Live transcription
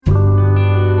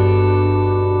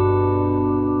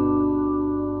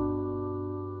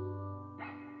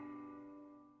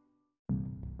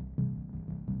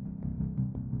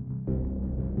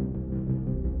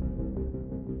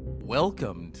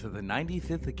Welcome to the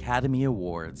 95th Academy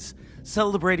Awards,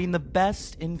 celebrating the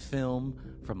best in film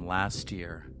from last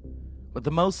year. With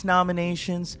the most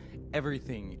nominations,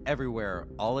 Everything, Everywhere,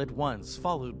 All at Once,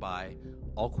 followed by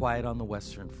All Quiet on the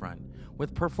Western Front,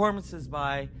 with performances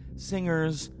by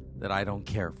singers that I don't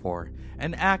care for,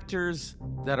 and actors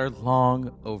that are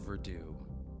long overdue.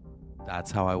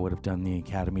 That's how I would have done the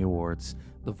Academy Awards,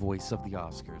 the voice of the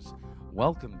Oscars.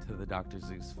 Welcome to the Dr.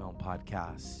 Zeus Film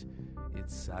Podcast.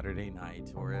 It's Saturday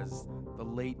night, or as the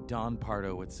late Don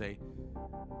Pardo would say,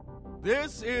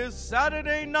 this is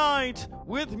Saturday night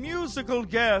with musical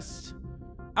guest.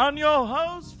 And your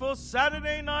host for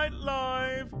Saturday Night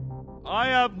Live, I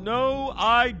have no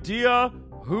idea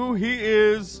who he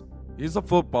is. He's a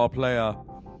football player.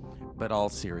 But all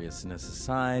seriousness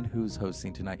aside, who's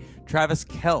hosting tonight? Travis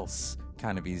Kelce,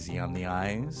 kind of easy on the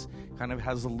eyes, kind of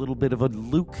has a little bit of a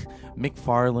Luke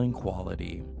McFarlane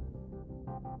quality.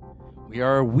 We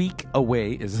are a week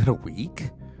away. Is it a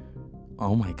week?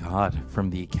 Oh my God, from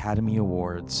the Academy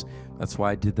Awards. That's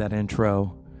why I did that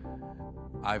intro.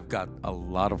 I've got a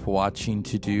lot of watching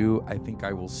to do. I think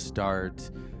I will start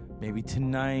maybe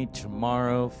tonight,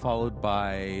 tomorrow, followed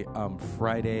by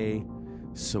Friday.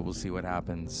 So we'll see what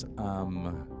happens.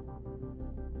 The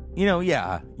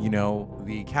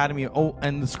Academy,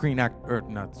 and the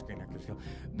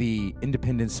the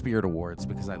Independent Spirit Awards,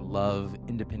 because I love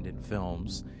independent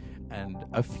films, and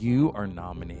a few are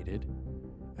nominated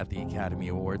at the Academy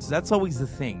Awards. That's always the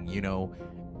thing,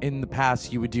 in the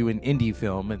past you would do an indie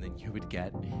film and then you would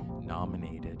get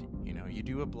nominated. You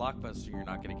do a blockbuster, you're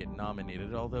not going to get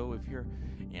nominated, although if you're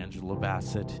Angela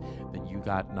Bassett, then you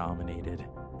got nominated.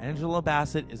 Angela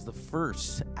Bassett is the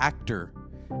first actor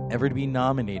ever to be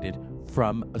nominated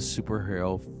from a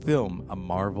superhero film, a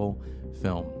Marvel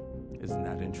film. Isn't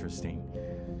that interesting?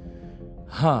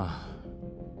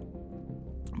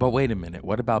 But wait a minute,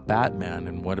 what about Batman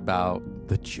and what about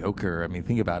the Joker? I mean,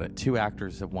 think about it. 2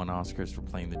 actors have won Oscars for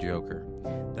playing the Joker.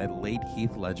 That late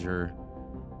Heath Ledger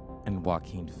and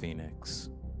Joaquin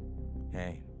Phoenix.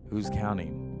 Hey, who's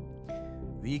counting?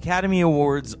 The Academy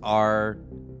Awards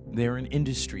they're an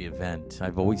industry event.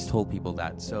 I've always told people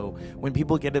that. So when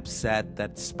people get upset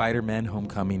that Spider-Man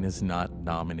Homecoming is not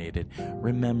nominated,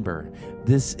 remember,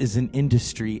 this is an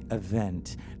industry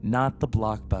event, not the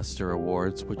Blockbuster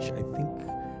Awards, which I think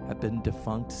have been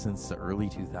defunct since the early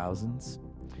 2000s.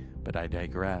 But I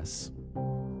digress.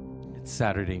 It's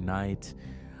Saturday night.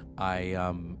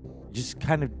 I just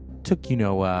kind of took,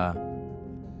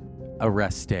 a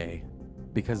rest day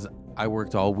because I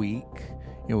worked all week.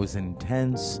 It was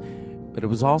intense, but it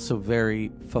was also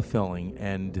very fulfilling,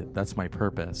 and that's my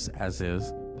purpose, as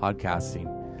is podcasting,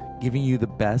 giving you the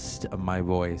best of my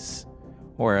voice,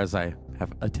 or as I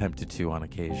have attempted to on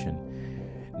occasion.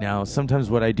 Now, sometimes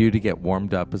what I do to get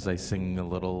warmed up is I sing a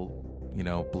little,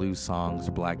 blues songs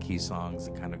or Black Key songs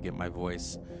and kind of get my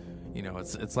voice.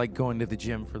 It's like going to the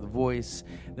gym for the voice.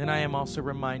 Then I am also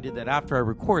reminded that after I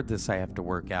record this, I have to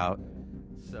work out.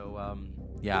 So,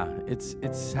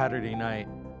 it's Saturday night.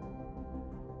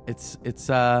 It's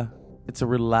a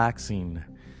relaxing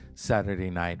Saturday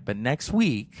night. But next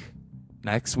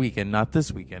weekend, not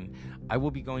this weekend, I will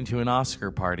be going to an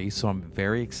Oscar party, so I'm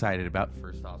very excited about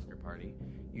first Oscar party.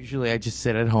 Usually I just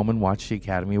sit at home and watch the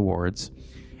Academy Awards,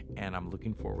 and I'm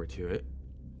looking forward to it.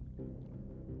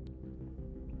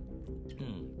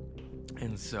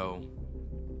 And so,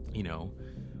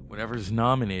 whatever's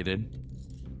nominated,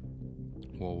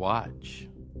 we'll watch.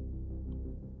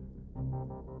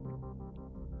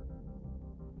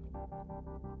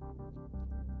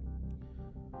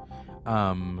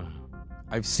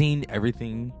 I've seen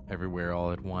Everything, Everywhere,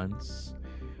 All at Once.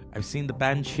 I've seen The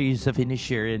Banshees of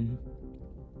Inisherin,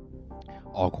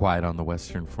 All Quiet on the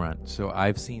Western Front. So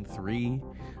I've seen 3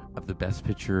 of the Best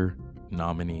Picture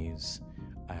nominees.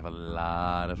 I have a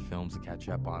lot of films to catch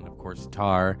up on. Of course,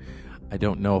 Tar. I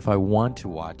don't know if I want to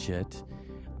watch it.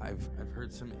 I've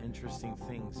heard some interesting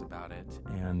things about it.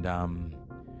 And,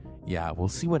 we'll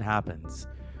see what happens.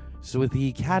 So with the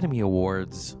Academy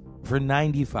Awards, for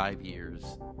 95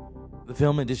 years, the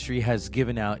film industry has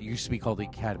given out, it used to be called the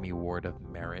Academy Award of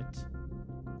Merit.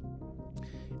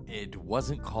 It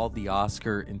wasn't called the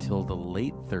Oscar until the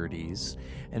late 30s.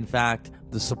 In fact,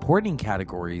 the supporting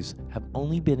categories have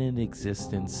only been in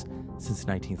existence since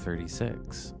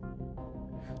 1936.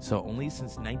 So only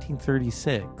since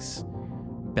 1936,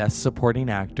 Best Supporting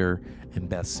Actor and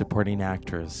Best Supporting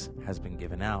Actress has been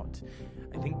given out.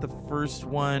 I think the first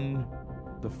one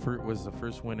was the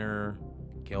first winner,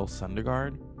 Gail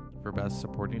Sundergaard, for Best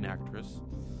Supporting Actress.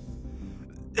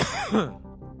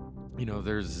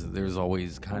 There's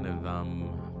always kind of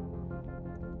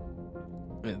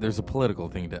there's a political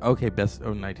thing to. Okay,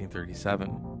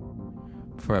 1937.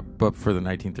 But for the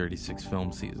 1936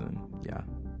 film season, yeah.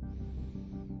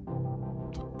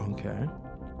 Okay.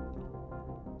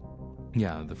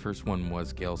 Yeah, the first one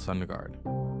was Gail Sundergaard.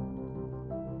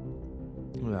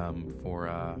 For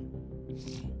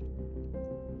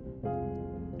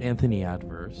Anthony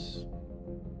Adverse.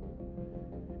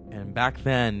 And back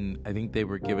then, I think they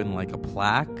were given like a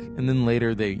plaque, and then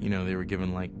later they were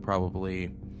given like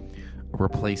probably a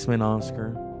replacement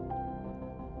Oscar.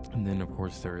 And then of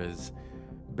course there is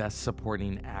Best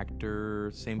Supporting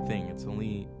Actor, same thing. It's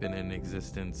only been in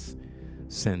existence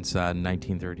since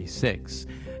 1936.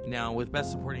 Now, with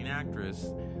Best Supporting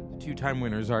Actress, the two-time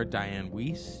winners are Diane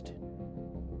Wiest,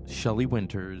 Shelley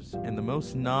Winters, and the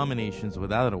most nominations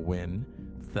without a win,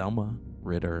 Thelma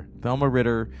Ritter. Thelma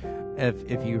Ritter,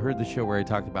 if you heard the show where I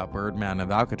talked about Birdman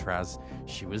of Alcatraz,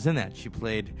 she was in that. She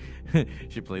played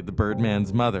the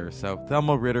Birdman's mother. So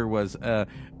Thelma Ritter was a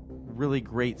really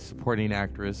great supporting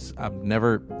actress.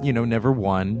 Never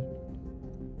won.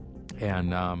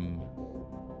 And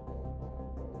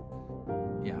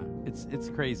yeah, it's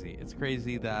crazy. It's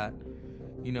crazy that,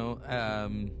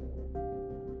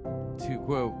 to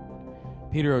quote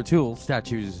Peter O'Toole,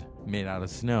 statues made out of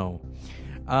snow.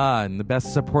 And the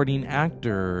Best Supporting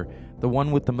Actor, the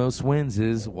one with the most wins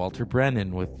is Walter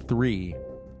Brennan with 3.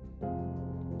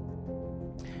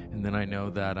 And then I know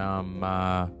that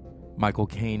Michael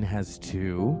Caine has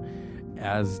 2,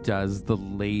 as does the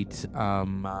late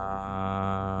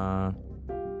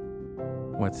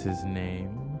what's his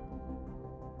name?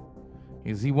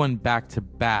 Because he won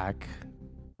back-to-back.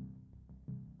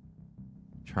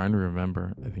 Trying to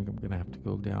remember. I think I'm gonna have to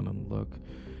go down and look.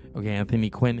 Okay, Anthony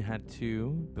Quinn had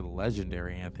 2, the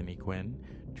legendary Anthony Quinn.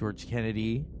 George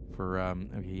Kennedy for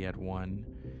he had 1.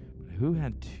 But who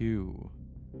had 2?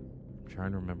 I'm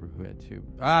trying to remember who had 2.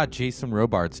 Jason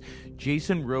Robards.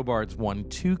 Jason Robards won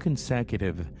 2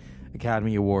 consecutive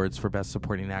Academy Awards for Best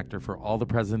Supporting Actor for All the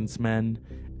President's Men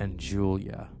and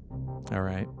Julia. All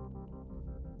right.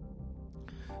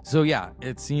 So yeah,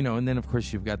 it's, and then of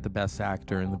course you've got the Best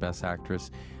Actor and the Best Actress.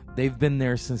 They've been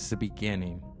there since the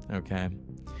beginning, okay?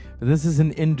 But this is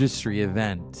an industry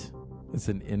event. It's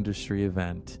an industry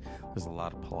event. There's a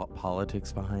lot of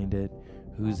politics behind it.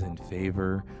 Who's in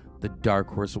favor? The dark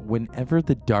horse. Whenever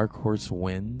the dark horse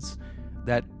wins,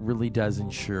 that really does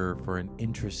ensure for an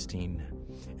interesting,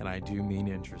 and I do mean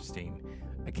interesting,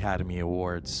 Academy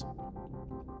Awards.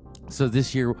 So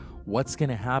this year, what's going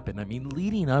to happen? I mean,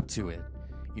 leading up to it,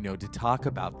 to talk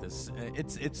about this,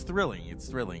 it's thrilling. It's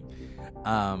thrilling.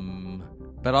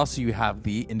 But also you have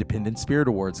the Independent Spirit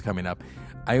Awards coming up.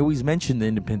 I always mention the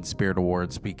Independent Spirit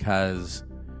Awards because,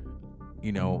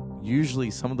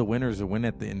 usually some of the winners who win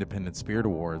at the Independent Spirit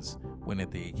Awards win at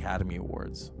the Academy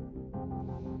Awards.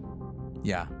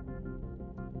 Yeah.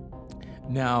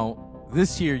 Now,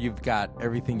 this year you've got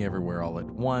Everything Everywhere All at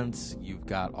Once. You've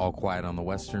got All Quiet on the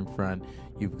Western Front.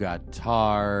 You've got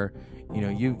Tar.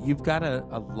 You've got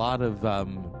a lot of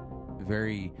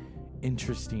very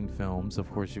interesting films.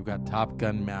 Of course, you've got Top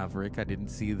Gun Maverick. I didn't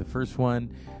see the first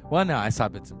one. Well, no, I saw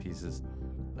bits and pieces.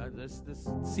 This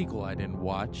sequel I didn't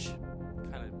watch.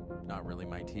 Kind of not really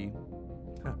my tea.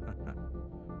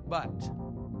 But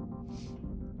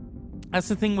that's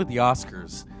the thing with the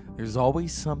Oscars. There's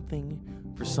always something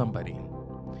for somebody.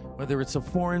 Whether it's a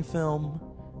foreign film,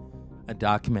 a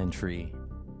documentary,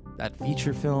 that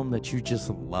feature film that you just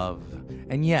love.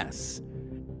 And yes,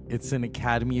 it's an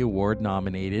Academy Award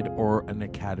nominated or an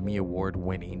Academy Award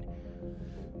winning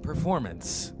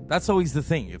performance. That's always the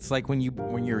thing. It's like when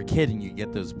you're a kid and you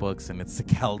get those books and it's the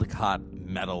Caldecott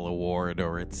Medal Award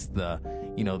or it's the,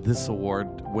 this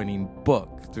award winning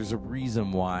book. There's a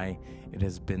reason why it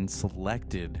has been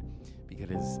selected,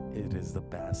 because it is the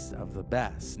best of the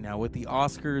best. Now with the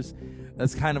Oscars,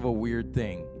 that's kind of a weird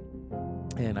thing.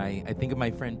 And I think of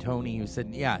my friend Tony who said,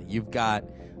 yeah, you've got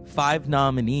 5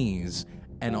 nominees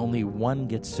and only 1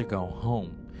 gets to go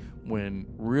home, when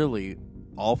really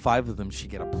all 5 of them should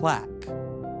get a plaque.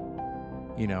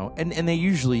 And they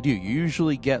usually do. You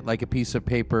usually get like a piece of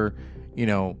paper,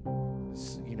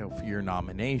 for your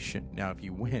nomination. Now, if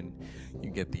you win, you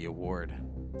get the award.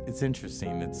 It's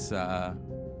interesting. It's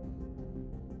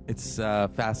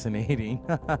fascinating.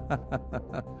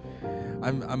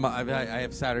 I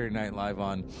have Saturday Night Live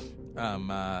on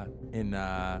in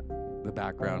the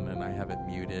background, and I have it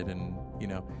muted. And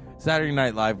Saturday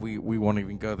Night Live, we won't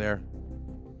even go there.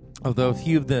 Although a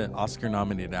few of the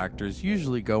Oscar-nominated actors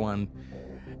usually go on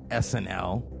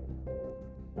SNL.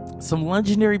 Some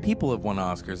legendary people have won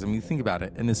Oscars. I mean, think about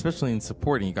it, and especially in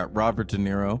supporting, you got Robert De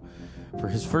Niro for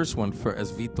his first one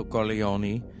as Vito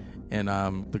Corleone in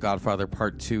The Godfather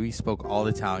Part 2. He spoke all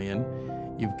Italian.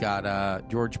 You've got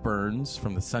George Burns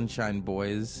from the Sunshine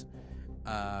Boys.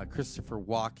 Christopher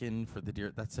Walken for The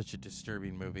Deer. That's such a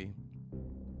disturbing movie.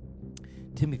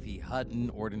 Timothy Hutton,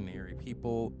 Ordinary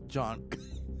People. John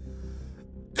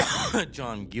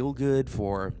Gielgud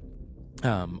for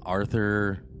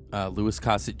Arthur. Louis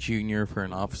Gossett Jr. for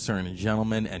An Officer and a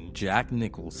Gentleman, and Jack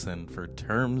Nicholson for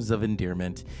Terms of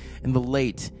Endearment, and the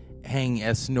late Hang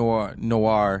S. Noir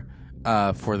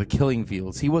for The Killing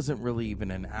Fields. He wasn't really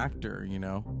even an actor, you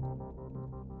know.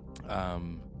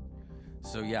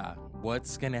 So yeah,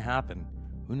 what's gonna happen?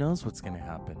 Who knows what's gonna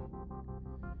happen?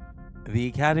 The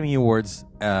Academy Awards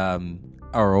are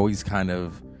always kind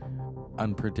of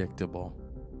unpredictable.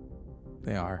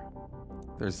 They are.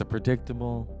 There's the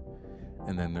predictable,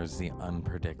 and then there's the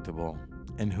unpredictable.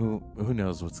 And who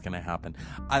knows what's going to happen.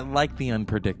 I like the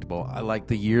unpredictable. I like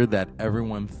the year that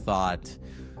everyone thought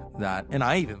that, and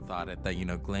I even thought it, that, you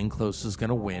know, Glenn Close was going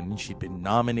to win. She'd been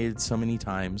nominated so many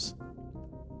times.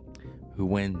 Who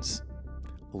wins?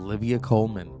 Olivia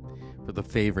Colman for The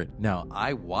Favorite. Now,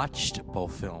 I watched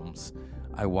both films.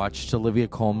 I watched Olivia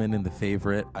Colman in The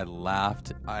Favorite. I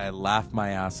laughed my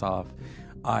ass off.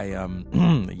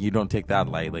 You don't take that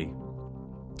lightly.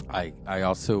 I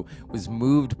also was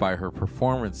moved by her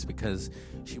performance because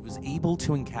she was able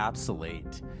to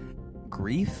encapsulate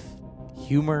grief,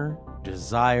 humor,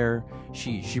 desire.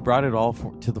 She brought it all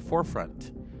to the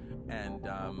forefront. And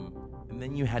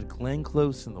then you had Glenn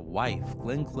Close and the wife.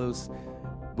 Glenn Close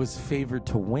was favored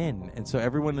to win, and so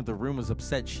everyone in the room was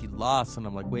upset she lost. And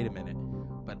I'm like, wait a minute,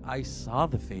 but I saw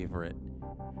The Favorite.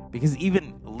 Because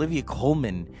even Olivia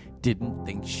Colman didn't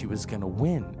think she was going to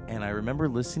win. And I remember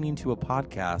listening to a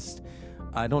podcast,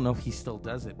 I don't know if he still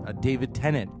does it, David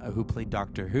Tennant, who played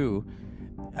Doctor Who,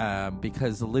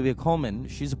 because Olivia Colman,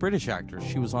 she's a British actress.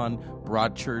 She was on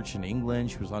Broadchurch in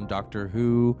England. She was on Doctor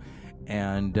Who.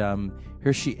 And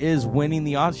here she is winning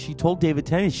the odds. She told David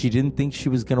Tennant she didn't think she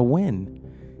was going to win.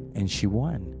 And she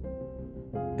won.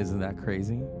 Isn't that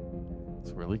crazy?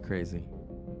 It's really crazy.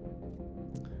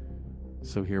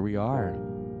 So here we are.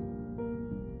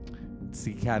 It's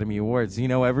the Academy Awards. You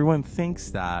know, everyone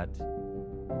thinks that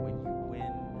when you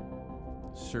win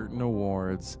certain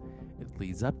awards, it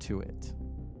leads up to it.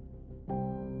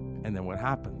 And then what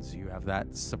happens? You have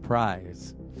that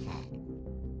surprise.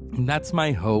 And that's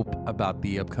my hope about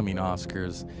the upcoming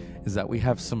Oscars, is that we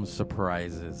have some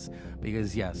surprises.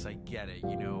 Because yes, I get it,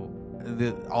 you know,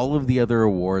 all of the other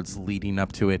awards leading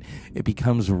up to it, it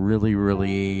becomes really,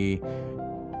 really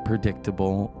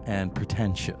predictable and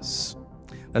pretentious.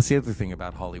 That's the other thing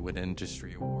about Hollywood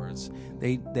industry awards.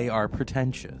 They are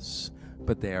pretentious,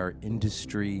 but they are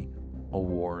industry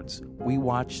awards. We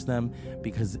watch them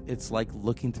because it's like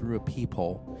looking through a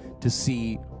peephole to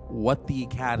see what the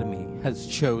Academy has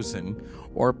chosen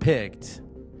or picked,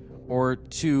 or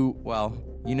to, well,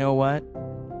 you know what?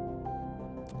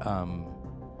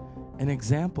 An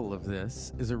example of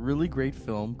this is a really great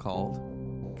film called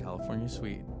California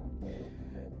Suite,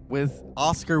 with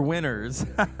Oscar winners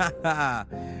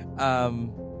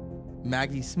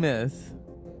Maggie Smith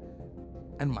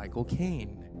and Michael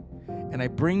Caine. And I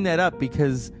bring that up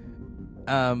because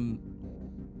Maggie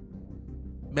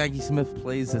Smith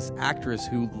plays this actress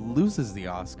who loses the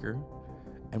Oscar.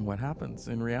 And what happens?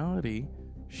 In reality,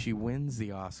 she wins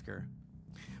the Oscar.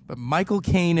 But Michael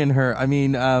Caine and her, I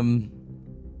mean, let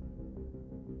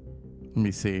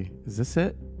me see. Is this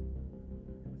it?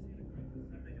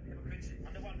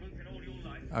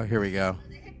 Oh, here we go.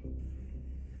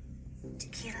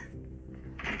 Tequila.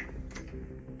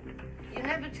 You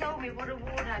never told me what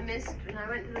award I missed when I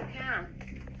went to the camp.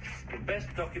 Best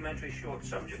documentary short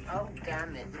subject. Oh,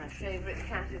 damn it, my favorite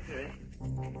category.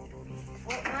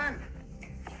 What one?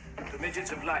 The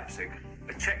Midgets of Leipzig,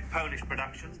 a Czech-Polish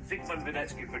production, Zygmunt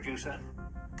Vinetsky producer,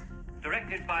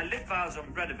 directed by Litval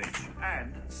Zombrenovic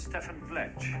and Stefan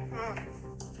Fletch.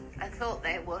 I thought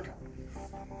they would.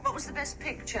 What was the best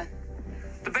picture?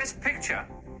 The best picture?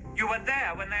 You were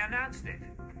there when they announced it.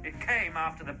 It came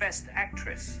after the best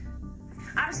actress.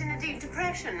 I was in a deep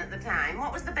depression at the time.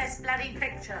 What was the best bloody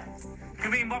picture?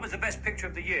 You mean what was the best picture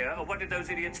of the year, or what did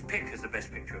those idiots pick as the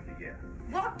best picture of the year?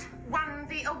 What won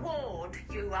the award,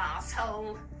 you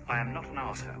arsehole? I am not an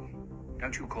arsehole.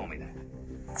 Don't you call me that.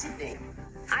 Sydney,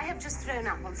 I have just thrown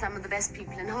up on some of the best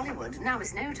people in Hollywood. Now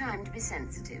is no time to be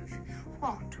sensitive.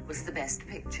 What was the best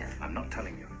picture? I'm not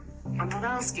telling you. I'm not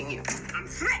asking you. I'm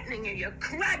threatening you, you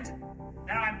crud!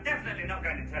 No, I'm definitely not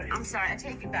going to tell you. I'm sorry, I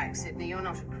take it back, Sydney. You're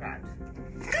not a crud.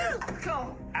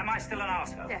 Go. Am I still an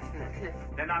arsehole? Definitely.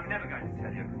 Then I'm never going to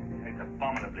tell you. It's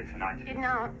abominably tonight. Did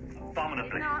not.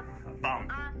 Abominably. Did not.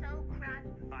 Abominably. Arsehole, crud.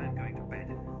 I am going to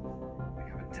bed.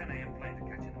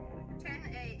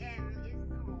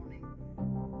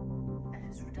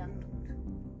 is redundant.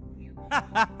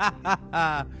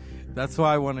 That's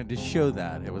why I wanted to show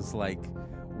that. It was like,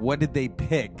 what did they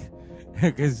pick?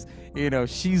 Because,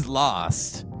 she's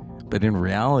lost. But in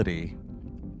reality,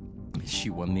 she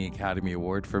won the Academy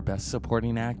Award for Best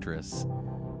Supporting Actress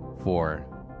for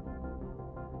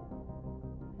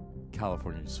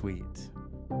California Suite.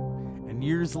 And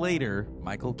years later,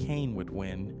 Michael Caine would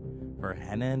win for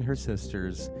Hannah and Her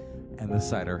Sisters and The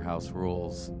Cider House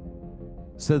Rules.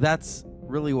 So that's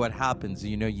really what happens.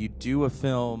 You do a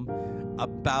film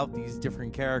about these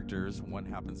different characters. One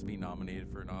happens to be nominated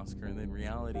for an Oscar, and in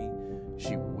reality,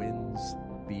 she wins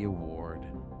the award.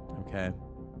 Okay?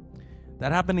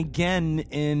 That happened again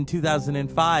in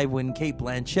 2005 when Cate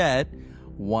Blanchett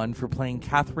won for playing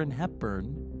Katharine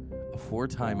Hepburn, a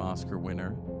 4-time Oscar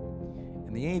winner,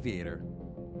 in The Aviator.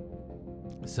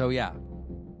 So yeah,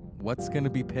 what's going to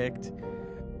be picked?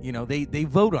 They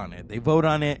vote on it. They vote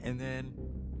on it, and then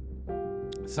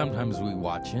sometimes we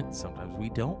watch it, sometimes we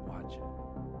don't watch it.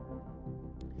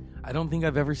 I don't think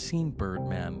I've ever seen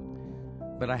Birdman,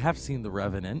 but I have seen The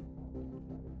Revenant.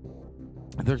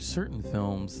 There's certain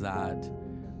films that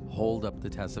hold up the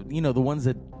test of, the ones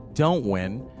that don't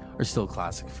win are still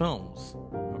classic films,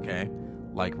 okay?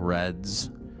 Like Reds,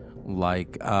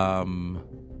 like, I'm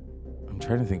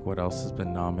trying to think what else has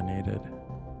been nominated.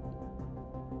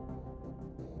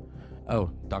 Oh,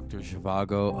 Dr.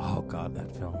 Zhivago. Oh, God,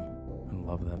 that film. I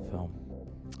love that film.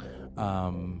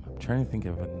 I'm trying to think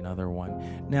of another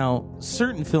one. Now,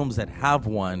 certain films that have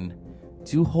won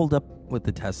do hold up with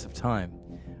the test of time.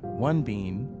 One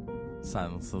being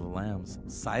Silence of the Lambs.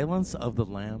 Silence of the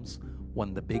Lambs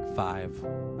won the Big Five.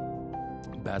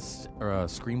 Best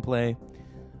Screenplay,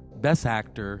 Best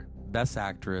Actor, Best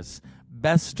Actress,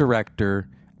 Best Director,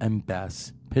 and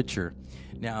Best Picture.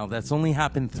 Now, that's only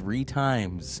happened 3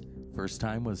 times. First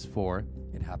time was for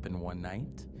It Happened One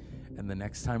Night, and the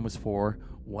next time was for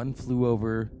One Flew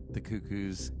Over the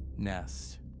Cuckoo's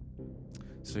Nest.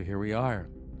 So here we are.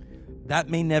 That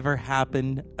may never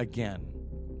happen again.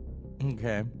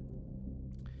 Okay.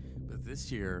 But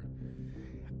this year,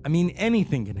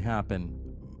 anything can happen.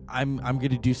 I'm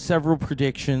going to do several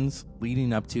predictions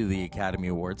leading up to the Academy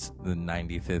Awards, the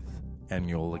 95th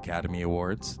Annual Academy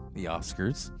Awards, the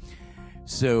Oscars.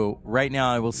 So right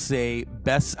now I will say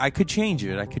best, I could change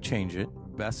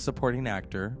it. Best Supporting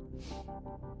Actor.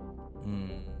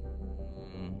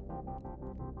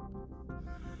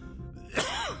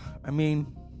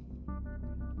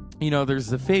 There's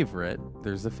the favorite.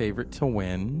 There's the favorite to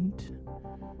win.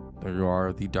 There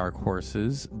are the dark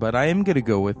horses. But I am going to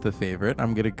go with the favorite.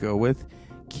 I'm going to go with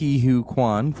Ke Huy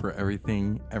Quan for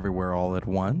Everything, Everywhere, All at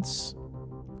Once.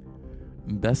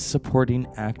 Best Supporting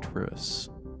Actress.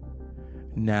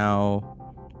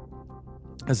 Now,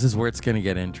 this is where it's going to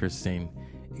get interesting.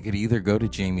 It could either go to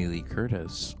Jamie Lee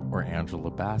Curtis or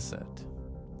Angela Bassett.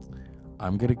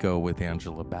 I'm going to go with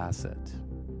Angela Bassett.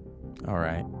 All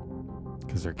right.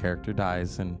 Because her character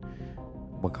dies in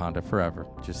Wakanda Forever.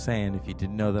 Just saying, if you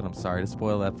didn't know that, I'm sorry to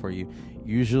spoil that for you.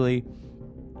 Usually,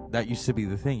 that used to be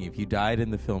the thing. If you died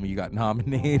in the film, you got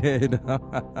nominated.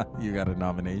 You got a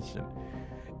nomination.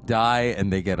 Die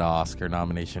and they get an Oscar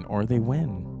nomination, or they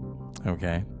win.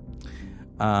 Okay.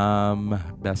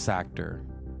 Best Actor.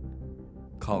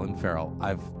 Colin Farrell.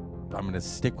 I'm going to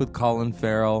stick with Colin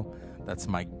Farrell. That's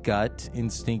my gut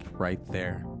instinct right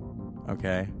there.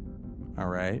 Okay. All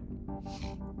right.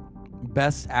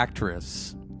 Best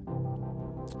Actress.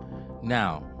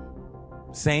 Now,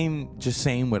 saying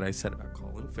what I said about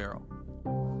Colin Farrell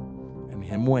and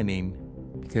him winning,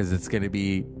 because it's going to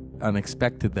be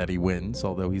unexpected that he wins,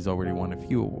 although he's already won a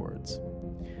few awards.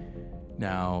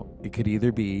 Now, it could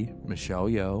either be Michelle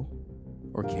Yeoh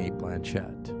or Cate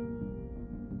Blanchett.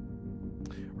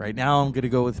 Right now, I'm going to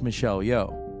go with Michelle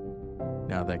Yeoh.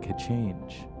 Now, that could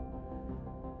change.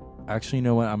 Actually, you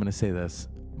know what? I'm going to say this.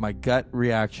 My gut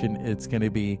reaction, it's going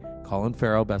to be Colin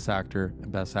Farrell, Best Actor,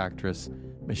 and Best Actress,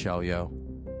 Michelle Yeoh.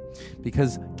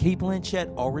 Because Cate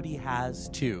Blanchett already has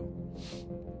 2.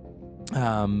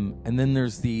 And then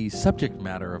there's the subject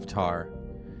matter of Tar.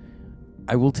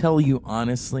 I will tell you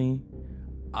honestly,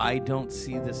 I don't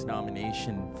see this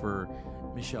nomination for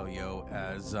Michelle Yeoh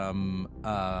as,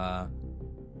 a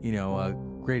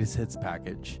greatest hits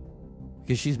package.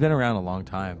 Because she's been around a long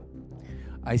time.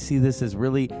 I see this as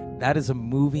that is a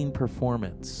moving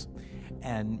performance.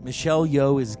 And Michelle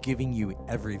Yeoh is giving you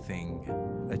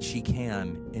everything that she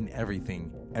can in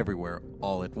Everything, Everywhere,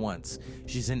 All at Once.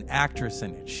 She's an actress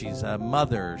in it. She's a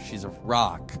mother. She's a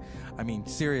rock.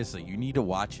 Seriously, you need to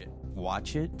watch it.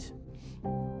 Watch it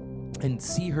and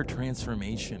see her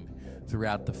transformation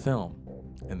throughout the film.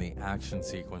 and the action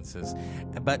sequences.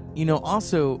 But, you know,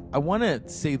 also, I want to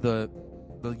say the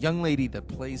young lady that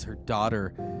plays her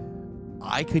daughter,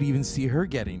 I could even see her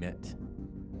getting it.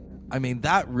 I mean,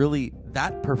 that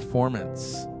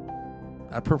performance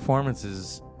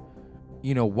is,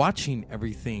 you know, watching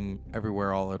Everything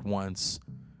Everywhere All at Once,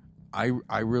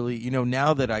 I really, you know,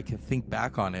 now that I can think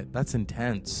back on it, that's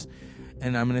intense.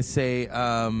 And I'm going to say,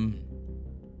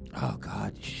 oh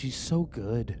God, she's so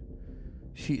good.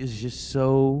 She is just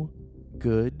so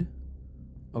good.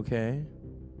 Okay.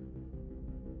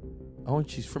 Oh, and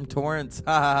she's from Torrance.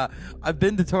 I've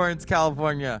been to Torrance,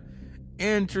 California.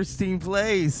 Interesting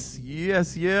place.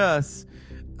 Yes.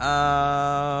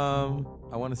 I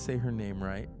want to say her name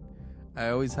right. I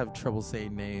always have trouble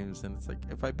saying names, and it's like,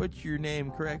 if I butcher your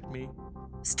name, correct me.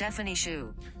 Stephanie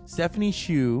Hsu. Stephanie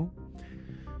Hsu,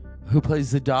 who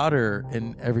plays the daughter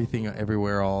in Everything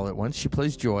Everywhere All at Once. She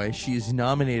plays Joy. She is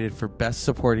nominated for Best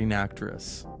Supporting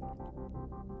Actress.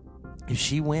 If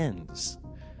she wins,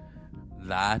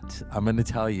 that, I'm going to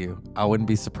tell you, I wouldn't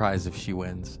be surprised if she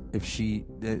wins.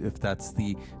 If that's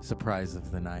the surprise of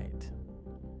the night.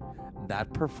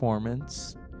 That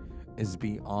performance is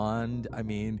beyond, I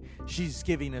mean, she's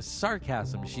giving us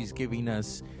sarcasm. She's giving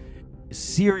us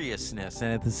seriousness.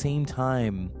 And at the same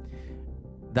time,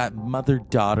 that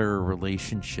mother-daughter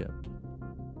relationship.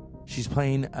 She's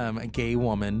playing a gay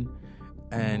woman,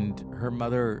 and her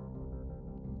mother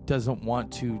doesn't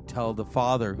want to tell the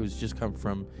father, who's just come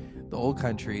from the old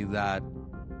country, that,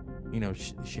 you know,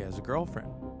 she has a girlfriend.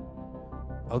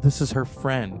 Oh, this is her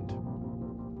friend.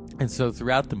 And so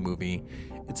throughout the movie,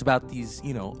 it's about these,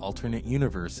 you know, alternate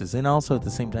universes, and also at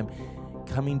the same time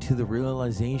coming to the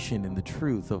realization and the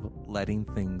truth of letting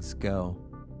things go.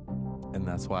 And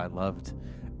that's why I loved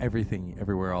Everything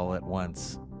Everywhere All at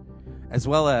Once, as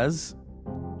well as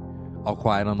All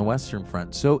Quiet on the Western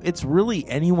Front. So it's really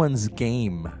anyone's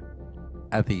game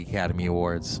at the Academy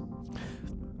Awards.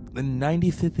 The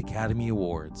 95th Academy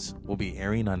Awards will be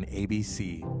airing on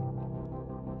ABC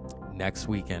next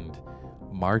weekend,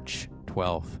 March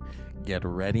 12th. Get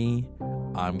ready.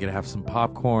 I'm going to have some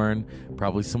popcorn,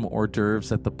 probably some hors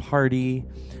d'oeuvres at the party.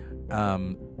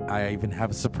 I even have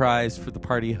a surprise for the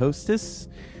party hostess.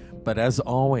 But as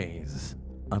always,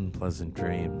 unpleasant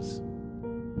dreams.